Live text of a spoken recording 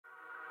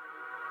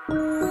We're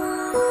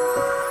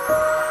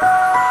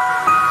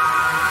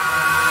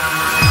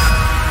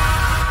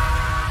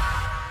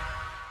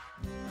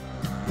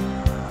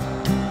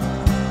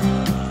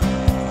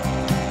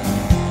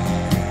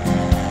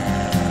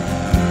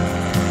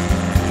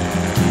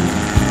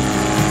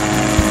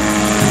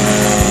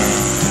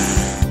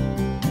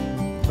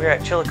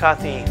at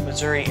Chillicothe,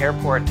 Missouri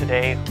Airport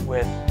today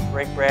with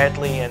Greg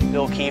Bradley and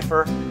Bill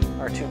Kiefer,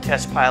 our two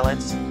test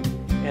pilots.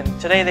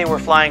 And today they were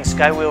flying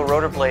Skywheel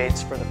rotor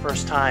blades for the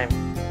first time.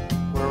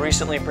 We're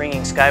recently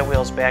bringing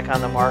Skywheels back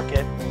on the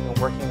market. We've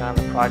been working on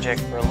the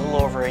project for a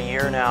little over a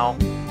year now.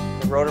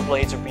 The rotor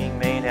blades are being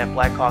made at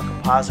Black Hawk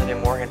Composite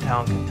in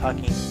Morgantown,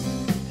 Kentucky.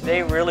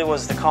 Today really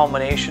was the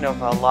culmination of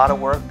a lot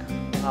of work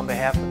on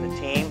behalf of the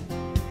team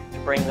to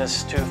bring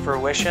this to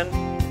fruition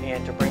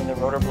and to bring the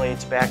rotor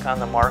blades back on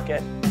the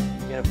market.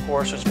 It of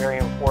course was very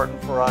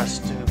important for us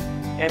to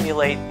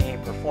emulate the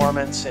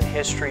performance and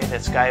history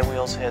that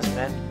Skywheels has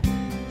meant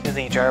to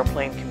the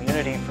gyroplane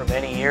community for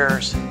many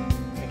years,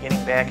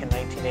 beginning back in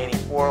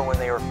 1984 when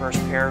they were first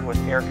paired with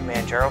Air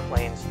Command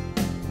gyroplanes.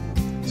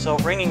 So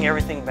bringing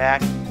everything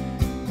back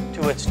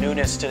to its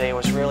newness today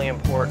was really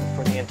important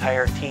for the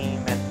entire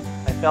team, and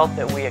I felt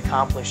that we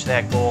accomplished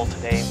that goal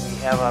today. We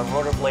have a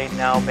rotor blade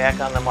now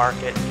back on the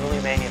market, newly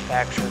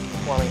manufactured,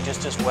 performing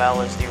just as well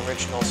as the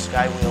original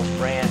Skywheels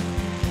brand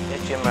that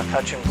Jim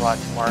McCutcheon brought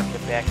to market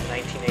back in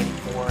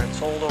 1984 and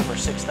sold over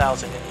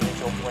 6,000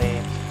 individual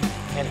blades.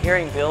 And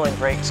hearing Bill and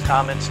Greg's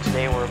comments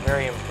today were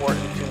very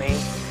important to me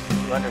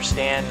to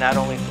understand, not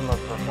only from a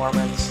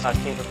performance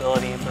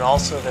capability, but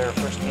also their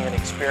first-hand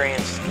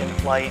experience in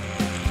flight.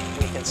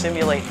 We can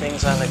simulate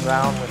things on the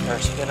ground with our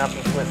spin-up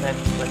equipment,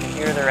 but to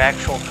hear their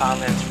actual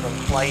comments from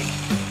flight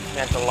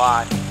meant a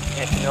lot.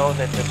 And to know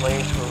that the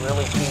blades were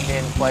really tuned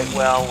in quite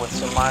well with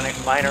some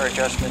minor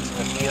adjustments in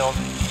the field,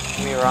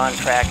 we are on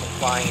track and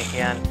flying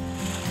again.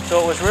 So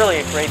it was really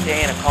a great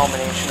day and a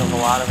culmination of a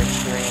lot of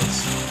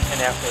experience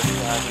and effort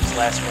these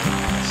last many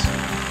months.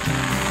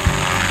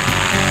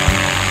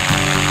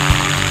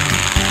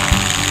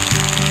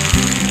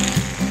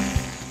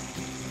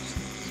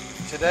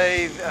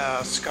 Today,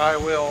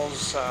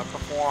 Skywheels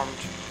performed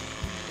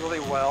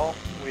really well.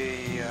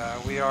 We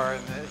are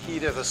in the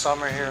heat of the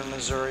summer here in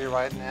Missouri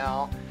right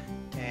now,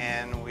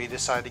 and we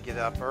decided to get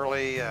up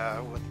early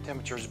with the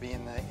temperatures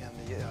being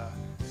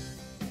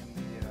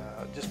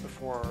just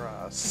before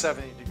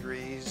 70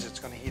 degrees. It's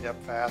going to heat up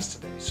fast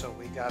today, so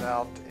we got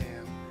out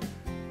and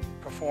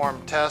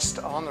performed tests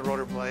on the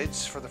rotor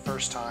blades for the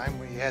first time.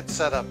 We had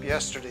set up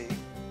yesterday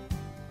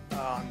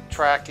on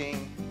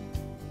tracking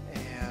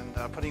and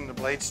putting the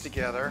blades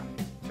together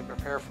to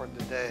prepare for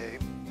the day.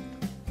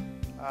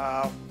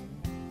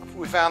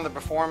 We found the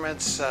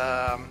performance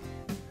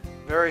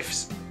very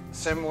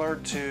similar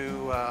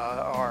to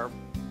our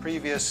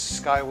previous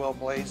Skywheel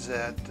blades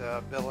that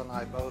Bill and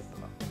I both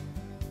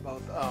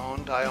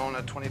owned. I own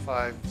a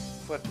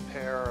 25-foot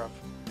pair of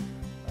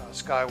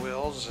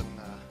Skywheels,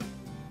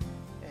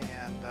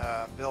 and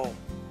Bill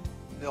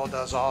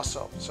does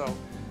also. So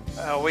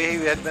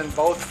we had been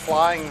both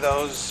flying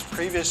those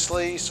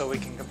previously, so we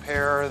can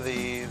compare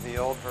the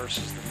old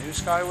versus the new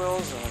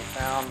Skywheels, and we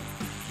found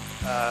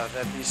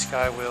that these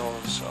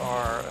Skywheels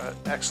are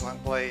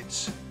excellent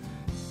blades.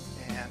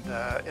 And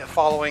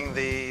following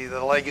the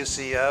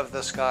legacy of the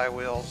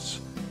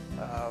Skywheels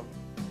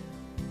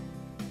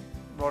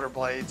rotor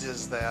blades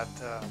is that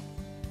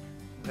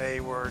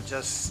there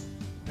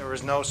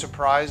was no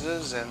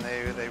surprises, and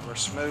they were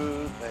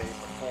smooth, they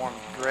performed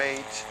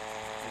great.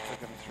 We took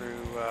them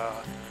through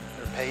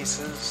their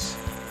paces.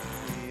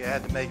 We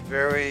had to make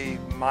very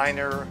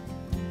minor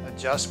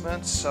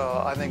adjustments,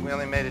 so I think we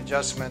only made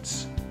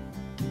adjustments.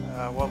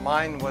 Well,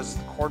 mine was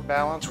the cord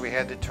balance. We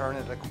had to turn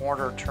it a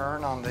quarter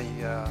turn on the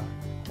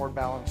cord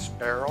balance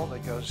barrel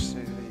that goes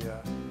through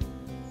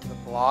the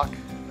block,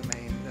 the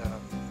main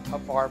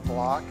up bar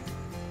block.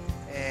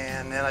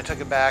 And then I took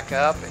it back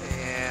up,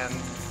 and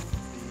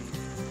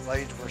the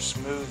blades were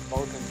smooth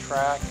both in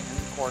track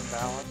and cord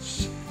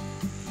balance.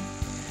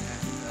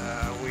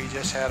 And we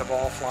just had a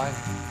ball flying.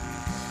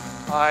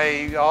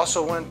 I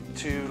also went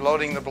to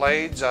loading the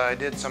blades. I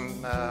did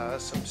some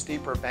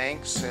steeper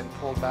banks and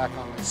pulled back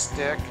on the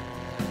stick,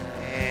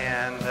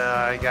 and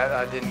I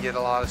didn't get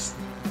a lot of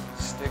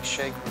stick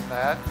shake with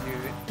that.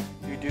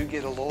 You do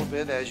get a little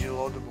bit as you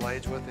load the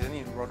blades with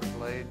any rotor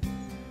blade,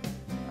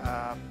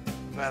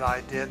 but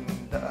I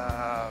didn't.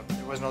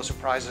 There was no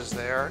surprises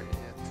there.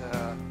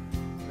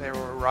 They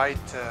were right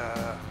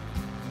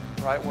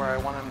where I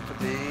wanted them to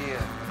be,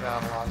 and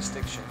without a lot of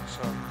stick shake.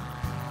 So.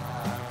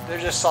 They're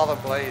just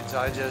solid blades.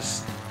 I'm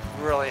just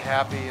really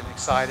happy and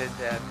excited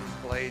that these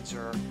blades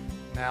are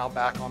now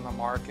back on the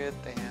market,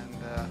 and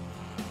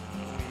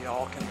we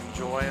all can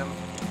enjoy them.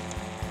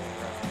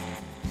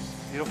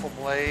 They're beautiful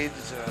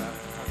blades.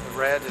 The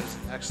red is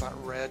an excellent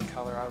red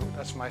color.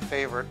 That's my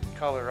favorite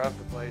color of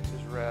the blades,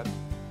 is red.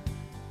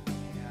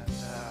 And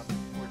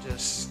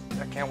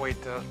I can't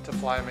wait to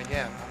fly them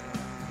again.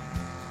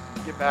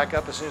 Get back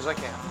up as soon as I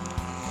can.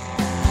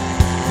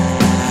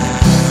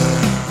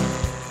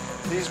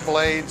 These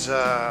blades,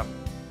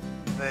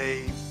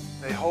 they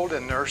they hold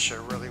inertia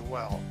really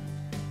well.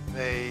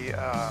 They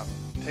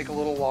take a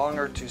little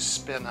longer to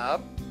spin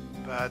up,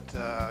 but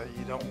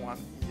you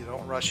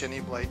don't rush any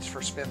blades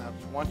for spin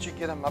ups. Once you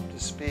get them up to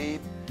speed,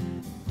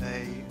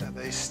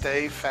 they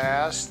stay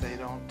fast. They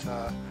don't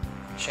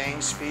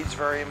change speeds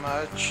very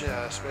much,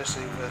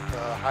 especially with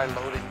high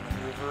loading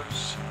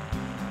maneuvers.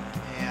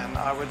 And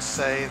I would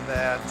say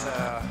that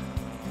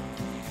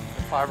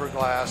the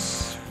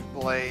fiberglass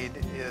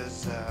blade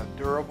is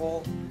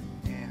durable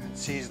and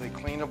it's easily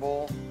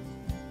cleanable,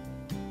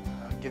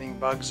 getting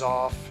bugs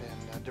off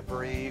and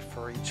debris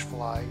for each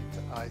flight.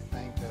 I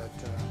think that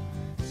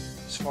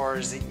as far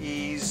as the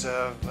ease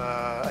of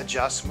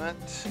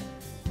adjustment,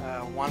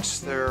 once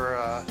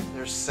they're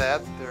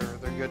set,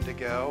 they're good to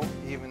go.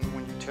 Even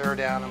when you tear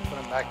down and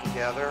put them back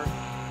together,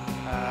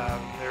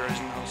 there is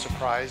no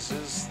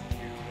surprises.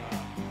 You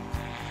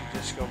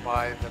just go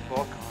by the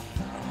book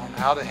on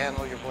how to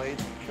handle your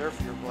blades and care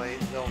for your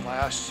blades. They'll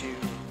last you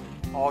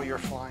all your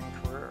flying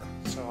career.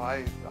 So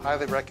I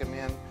highly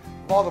recommend.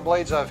 Of all the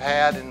blades I've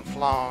had and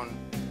flown,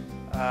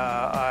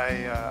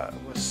 I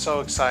was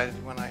so excited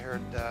when I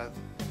heard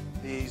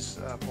these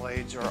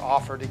blades are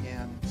offered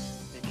again,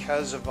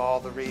 because of all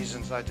the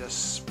reasons I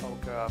just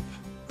spoke of.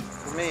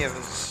 For me, it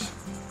was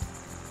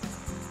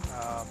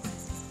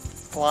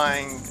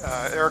flying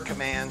air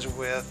commands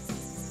with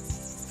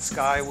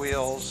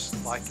Skywheels,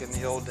 like in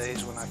the old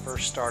days when I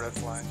first started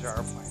flying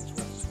gyroplanes.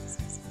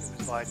 It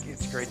was like,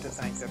 it's great to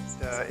think that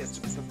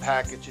the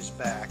package is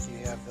back.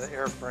 You have the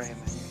airframe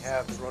and you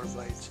have the rotor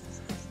blades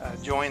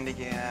joined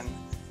again,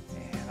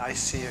 and I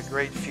see a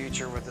great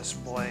future with this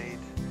blade.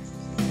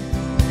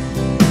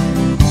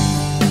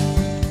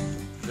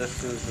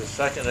 This is the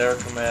second air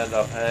command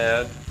I've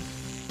had,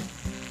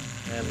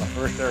 and my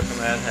first air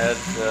command had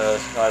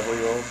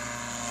Skywheels.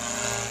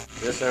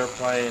 This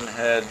airplane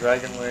had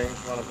Dragon Wings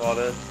when I bought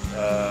it.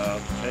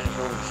 Changed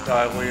over to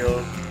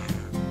Skywheels.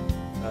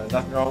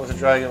 Nothing wrong with the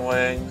Dragon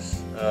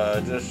Wings,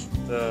 just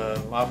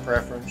my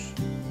preference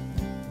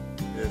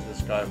is the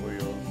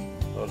Skywheels.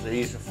 So it's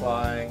ease of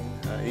flying,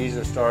 ease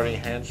of starting,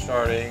 hand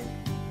starting,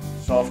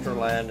 softer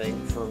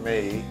landing for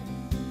me,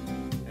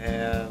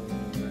 and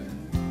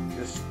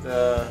just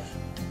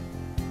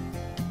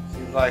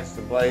seems like it's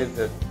the blade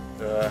that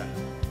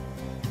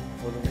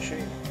for the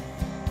machine.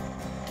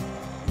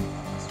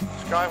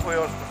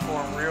 Skywheels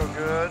perform real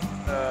good.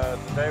 The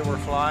day we're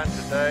flying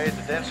today,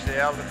 the density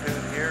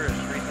altitude here is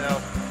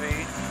 3,000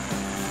 feet,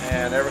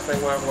 and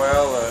everything went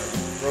well.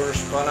 The rotor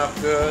spun up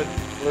good,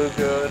 flew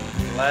good,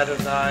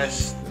 landed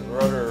nice. The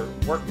rotor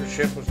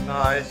workmanship was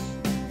nice.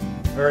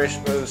 Very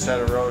smooth set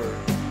of rotors.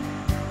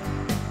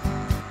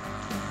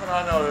 What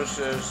I noticed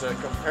is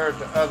compared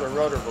to other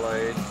rotor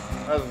blades,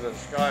 other than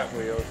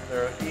Skywheels,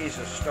 their ease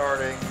of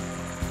starting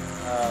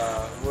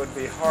would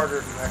be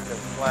harder to make them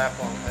flap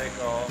on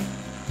takeoff.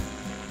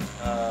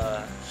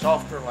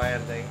 Softer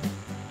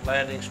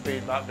landing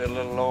speed might be a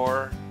little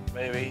lower,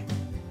 maybe.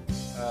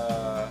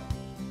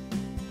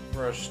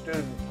 For a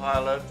student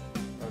pilot,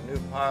 or a new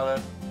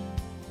pilot,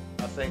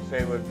 I think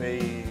they would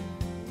be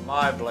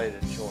my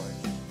bladed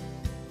choice,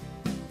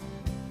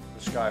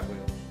 the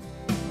Skywheels.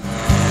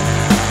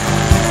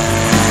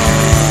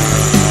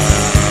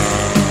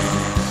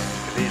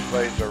 These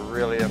blades are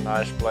really a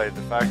nice blade.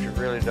 The factory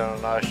really done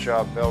a nice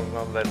job building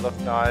them. They look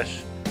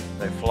nice,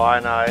 they fly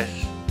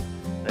nice,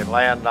 they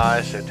land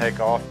nice, they take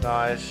off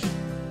nice,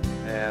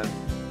 and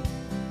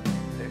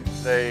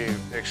they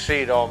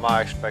exceed all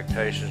my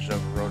expectations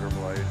of a rotor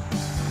blade.